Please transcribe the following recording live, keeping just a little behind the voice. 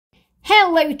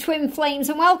Hello Twin Flames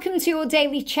and welcome to your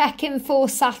daily check-in for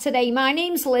Saturday. My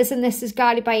name's Liz and this is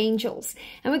Guided by Angels.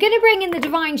 And we're going to bring in the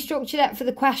Divine Structure deck for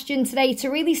the question today to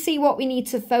really see what we need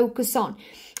to focus on.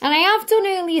 And I have done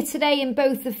earlier today in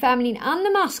both the feminine and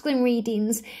the masculine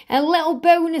readings a little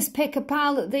bonus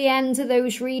pick-a-pile at the end of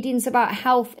those readings about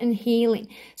health and healing.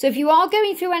 So if you are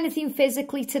going through anything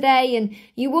physically today and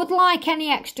you would like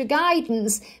any extra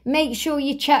guidance, make sure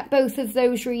you check both of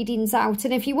those readings out.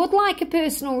 And if you would like a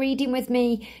personal reading with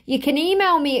me, you can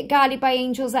email me at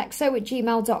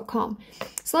guidedbyangelsxo@gmail.com.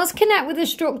 So let's connect with the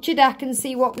structure deck and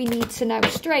see what we need to know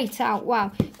straight out.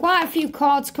 Wow, quite a few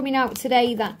cards coming out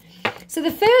today then. So the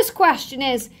first question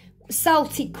is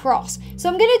Celtic Cross. So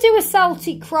I'm going to do a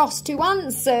Celtic Cross to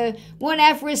answer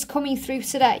whatever is coming through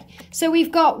today. So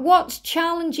we've got what's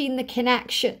challenging the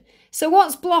connection. So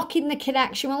what's blocking the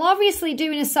connection? Well, obviously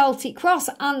doing a Celtic Cross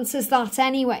answers that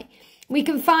anyway. We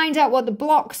can find out what the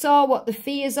blocks are, what the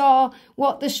fears are,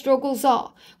 what the struggles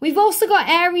are. We've also got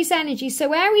Aries energy.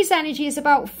 So Aries energy is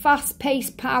about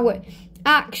fast-paced power.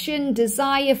 Action,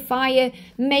 desire, fire,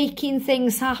 making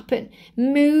things happen,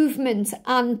 movement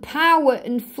and power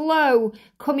and flow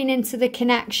coming into the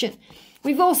connection.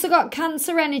 We've also got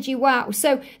Cancer energy. Wow.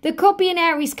 So there could be an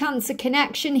Aries Cancer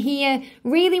connection here.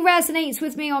 Really resonates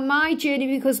with me on my journey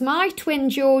because my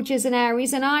twin George is an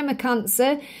Aries and I'm a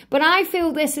Cancer. But I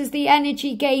feel this is the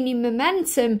energy gaining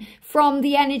momentum from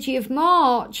the energy of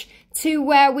March to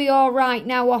where we are right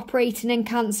now operating in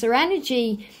Cancer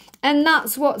energy. And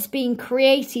that's what's being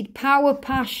created, power,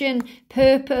 passion,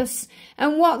 purpose,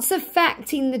 and what's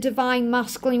affecting the divine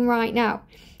masculine right now.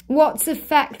 What's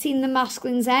affecting the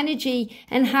masculine's energy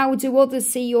and how do others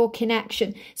see your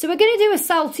connection? So we're going to do a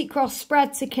Celtic Cross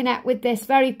spread to connect with this,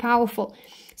 very powerful.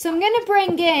 So I'm going to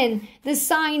bring in the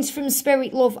signs from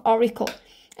Spirit Love Oracle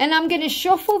and I'm going to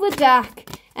shuffle the deck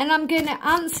and I'm going to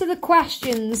answer the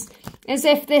questions as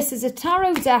if this is a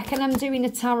tarot deck and I'm doing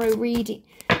a tarot reading.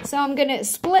 So I'm going to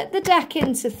split the deck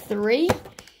into three.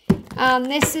 And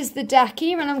this is the deck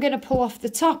here. And I'm going to pull off the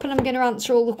top and I'm going to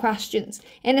answer all the questions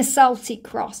in a Celtic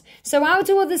Cross. So how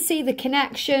do others see the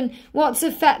connection? What's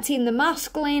affecting the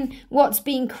masculine? What's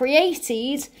being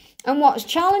created? And what's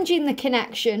challenging the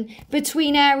connection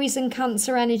between Aries and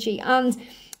Cancer energy? And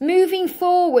moving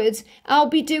forward, I'll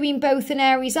be doing both an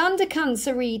Aries and a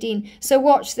Cancer reading. So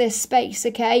watch this space,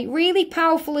 okay? Really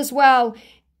powerful as well.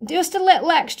 Just a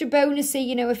little extra bonusy,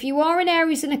 you know, if you are an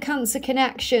Aries and a Cancer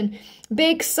connection,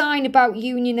 big sign about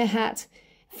union ahead.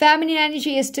 Feminine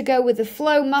energy is to go with the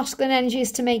flow, masculine energy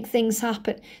is to make things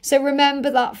happen. So remember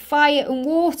that fire and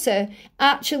water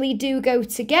actually do go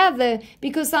together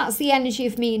because that's the energy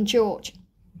of me and George.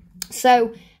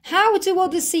 So how do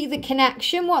others see the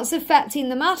connection? What's affecting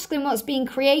the masculine? What's being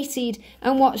created?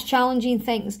 And what's challenging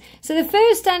things? So the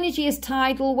first energy is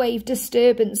tidal wave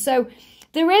disturbance. So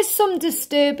there is some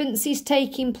disturbances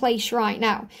taking place right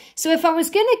now. So if I was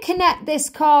going to connect this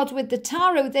card with the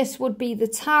tarot, this would be the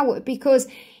Tower because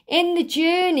in the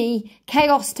journey,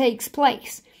 chaos takes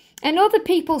place. And other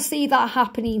people see that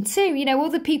happening too. You know,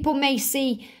 other people may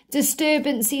see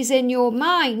disturbances in your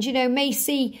mind, you know, may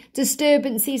see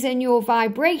disturbances in your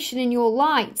vibration, in your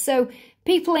light. So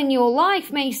people in your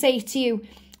life may say to you,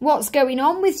 what's going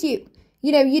on with you?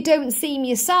 You know, you don't seem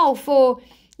yourself or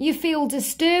you feel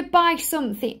disturbed by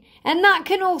something. And that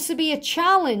can also be a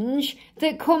challenge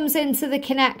that comes into the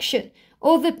connection.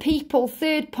 Other people,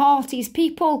 third parties,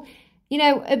 people, you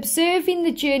know, observing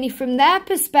the journey from their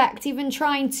perspective and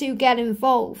trying to get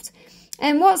involved.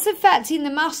 And what's affecting the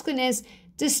masculine is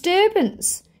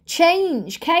disturbance,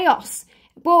 change, chaos.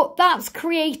 But that's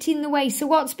creating the way. So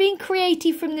what's being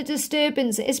created from the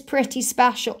disturbance is pretty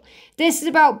special. This is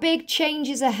about big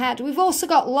changes ahead. We've also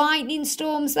got lightning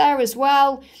storms there as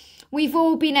well. We've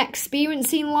all been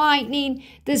experiencing lightning.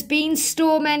 There's been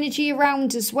storm energy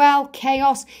around as well,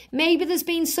 chaos. Maybe there's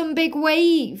been some big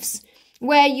waves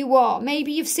where you are.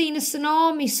 Maybe you've seen a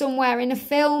tsunami somewhere in a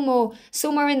film or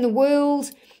somewhere in the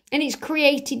world and it's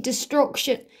created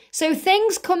destruction. So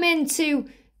things come in to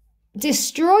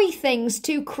destroy things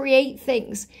to create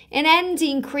things. An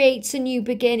ending creates a new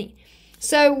beginning.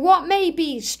 So what may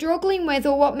be struggling with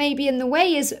or what may be in the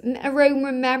way is aroma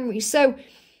and memory. So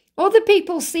other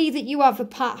people see that you have a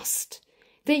past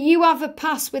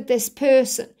with this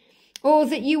person, or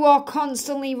that you are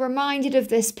constantly reminded of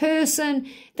this person.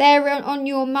 They're on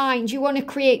your mind. You want to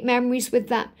create memories with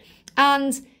them.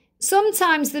 And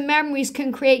sometimes the memories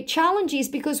can create challenges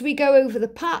because we go over the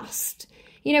past.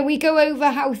 You know, we go over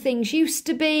how things used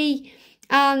to be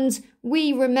and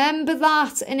we remember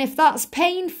that, and if that's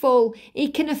painful,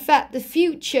 it can affect the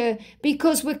future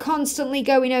because we're constantly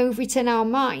going over it in our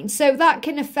mind. So that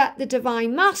can affect the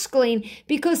divine masculine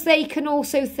because they can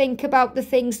also think about the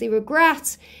things they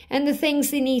regret and the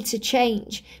things they need to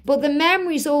change. But the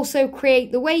memories also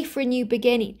create the way for a new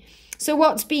beginning. So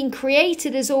what's being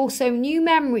created is also new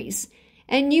memories,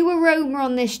 a new aroma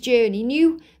on this journey,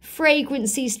 new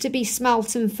fragrances to be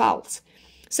smelt and felt.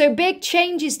 So big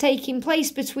changes taking place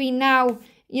between now,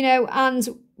 and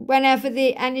whenever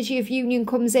the energy of union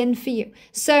comes in for you.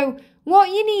 So what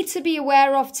you need to be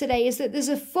aware of today is that there's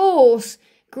a force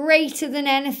greater than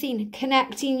anything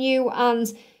connecting you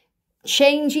and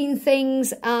changing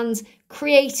things and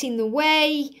creating the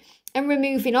way and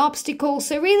removing obstacles.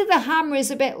 So really the hammer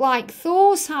is a bit like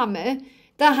Thor's hammer,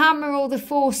 the hammer or the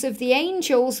force of the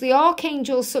angels, the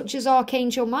archangels such as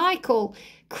Archangel Michael,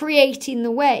 creating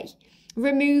the way,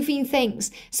 removing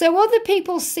things. So other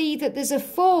people see that there's a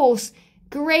force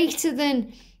greater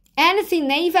than anything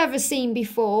they've ever seen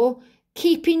before,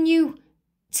 keeping you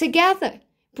together,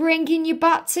 bringing you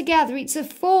back together. It's a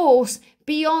force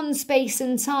beyond space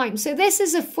and time. So this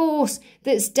is a force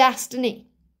that's destiny.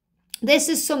 This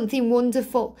is something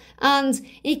wonderful, and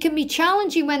it can be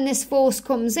challenging when this force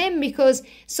comes in because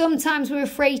sometimes we're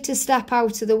afraid to step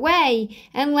out of the way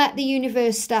and let the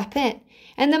universe step in.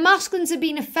 And the masculines are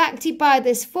being affected by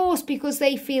this force because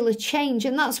they feel a change,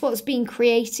 and that's what's being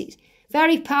created.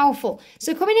 Very powerful.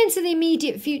 So coming into the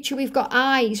immediate future, we've got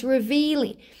eyes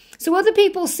revealing. So other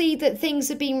people see that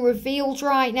things are being revealed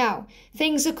right now.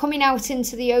 Things are coming out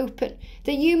into the open.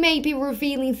 That you may be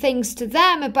revealing things to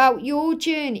them about your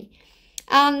journey.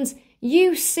 And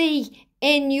you see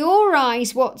in your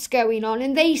eyes what's going on,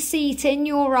 and they see it in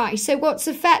your eyes. So what's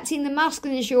affecting the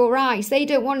masculine is your eyes. They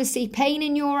don't want to see pain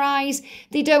in your eyes.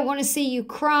 They don't want to see you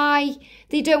cry.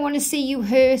 They don't want to see you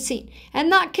hurting.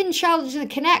 And that can challenge the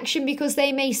connection because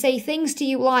they may say things to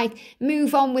you like,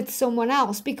 move on with someone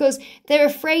else, because they're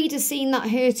afraid of seeing that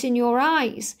hurt in your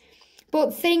eyes.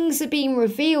 But things are being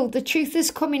revealed. The truth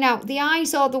is coming out. The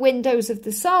eyes are the windows of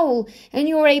the soul, and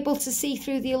you're able to see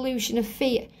through the illusion of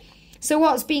fear. So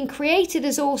what's being created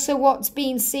is also what's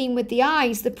being seen with the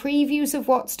eyes, the previews of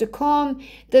what's to come,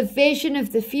 the vision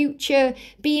of the future,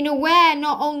 being aware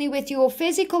not only with your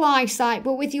physical eyesight,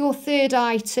 but with your third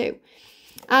eye too.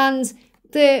 And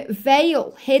the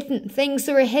veil hidden, things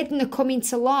that are hidden are coming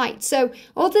to light. So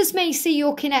others may see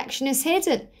your connection as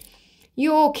hidden,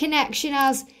 your connection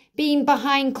as being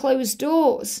behind closed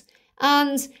doors,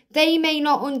 and they may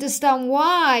not understand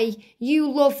why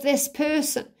you love this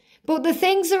person. But the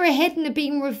things that are hidden are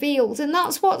being revealed, and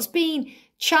that's what's been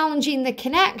challenging the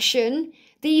connection.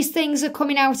 These things are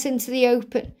coming out into the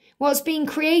open. What's being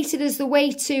created is the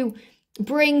way to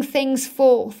bring things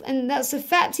forth, and that's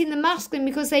affecting the masculine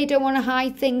because they don't want to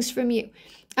hide things from you.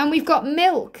 And we've got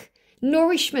milk,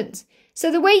 nourishment. So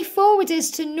the way forward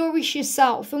is to nourish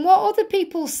yourself. And what other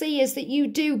people see is that you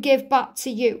do give back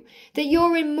to you, that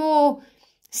you're a more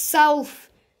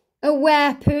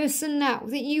self-aware person now,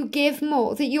 that you give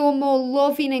more, that you're more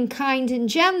loving and kind and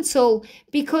gentle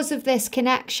because of this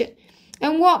connection.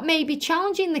 And what may be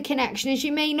challenging the connection is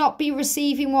you may not be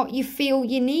receiving what you feel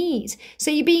you need.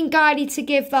 So you're being guided to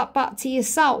give that back to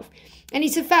yourself. And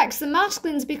it affects the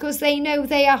masculines because they know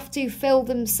they have to fill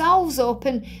themselves up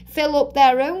and fill up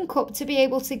their own cup to be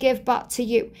able to give back to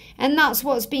you. And that's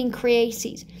what's being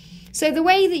created. So the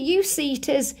way that you see it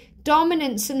is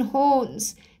dominance and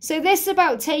horns. So this is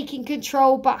about taking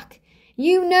control back.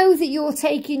 You know that you're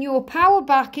taking your power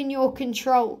back and your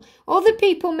control. Other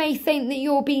people may think that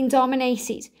you're being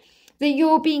dominated, that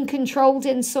you're being controlled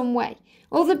in some way.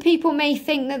 Other people may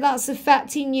think that that's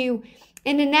affecting you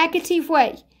in a negative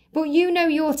way. But you know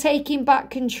you're taking back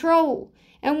control.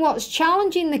 And what's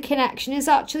challenging the connection is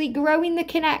actually growing the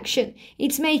connection.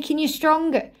 It's making you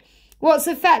stronger. What's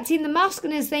affecting the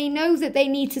masculine is they know that they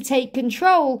need to take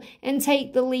control and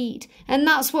take the lead. And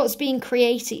that's what's being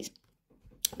created.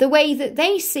 The way that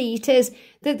they see it is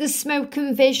that there's smoke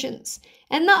and visions.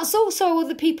 And that's also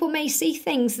other people may see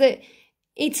things that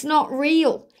it's not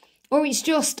real, or it's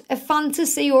just a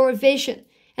fantasy or a vision.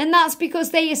 And that's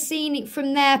because they are seeing it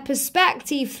from their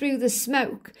perspective through the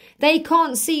smoke. They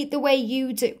can't see it the way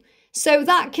you do. So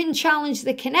that can challenge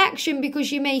the connection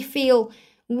because you may feel,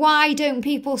 why don't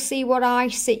people see what I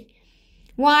see?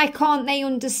 Why can't they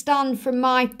understand from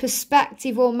my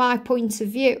perspective or my point of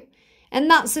view? And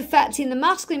that's affecting the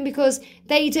masculine because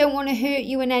they don't want to hurt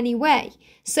you in any way.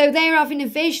 So they're having a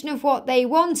vision of what they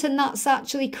want, and that's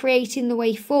actually creating the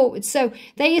way forward. So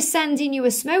they are sending you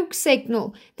a smoke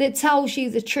signal that tells you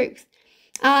the truth.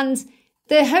 And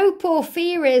the hope or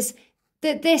fear is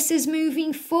that this is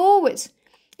moving forward.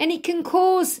 And it can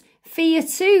cause fear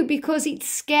too, because it's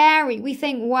scary. We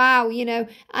think, wow,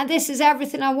 and this is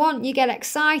everything I want. You get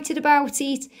excited about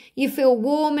it. You feel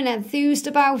warm and enthused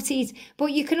about it.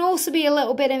 But you can also be a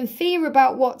little bit in fear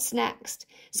about what's next.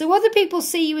 So other people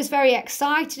see you as very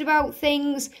excited about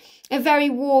things, a very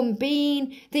warm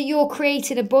being, that you're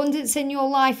creating abundance in your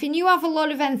life, and you have a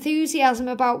lot of enthusiasm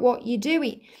about what you're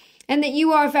doing, and that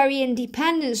you are a very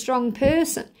independent, strong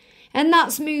person. And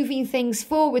that's moving things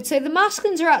forward. So the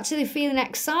masculines are actually feeling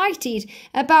excited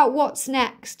about what's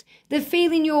next. They're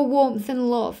feeling your warmth and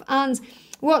love. And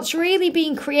what's really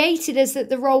being created is that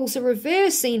the roles are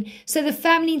reversing. So the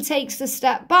feminine takes the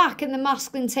step back and the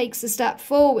masculine takes the step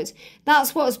forward.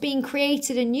 That's what's being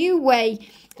created, a new way,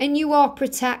 and you are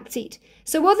protected.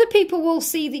 So other people will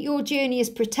see that your journey is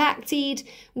protected.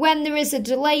 When there is a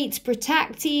delay, it's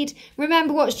protected.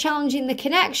 Remember, what's challenging the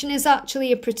connection is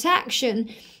actually a protection.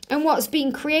 And what's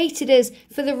being created is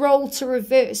for the role to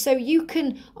reverse, so you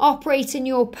can operate in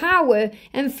your power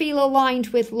and feel aligned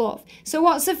with love. So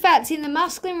what's affecting the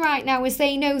masculine right now is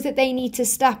they know that they need to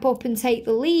step up and take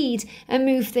the lead and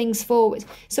move things forward.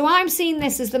 So I'm seeing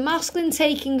this as the masculine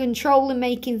taking control and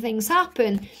making things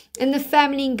happen, and the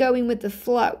feminine going with the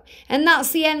flow. And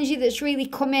that's the energy that's really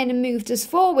come in and moved us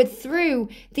forward through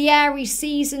the Aries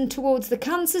season towards the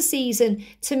Cancer season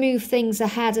to move things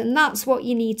ahead. And that's what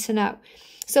you need to know.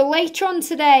 So later on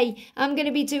today, I'm going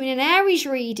to be doing an Aries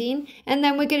reading, and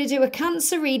then we're going to do a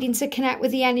Cancer reading to connect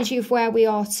with the energy of where we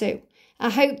are too.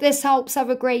 I hope this helps. Have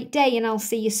a great day, and I'll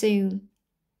see you soon.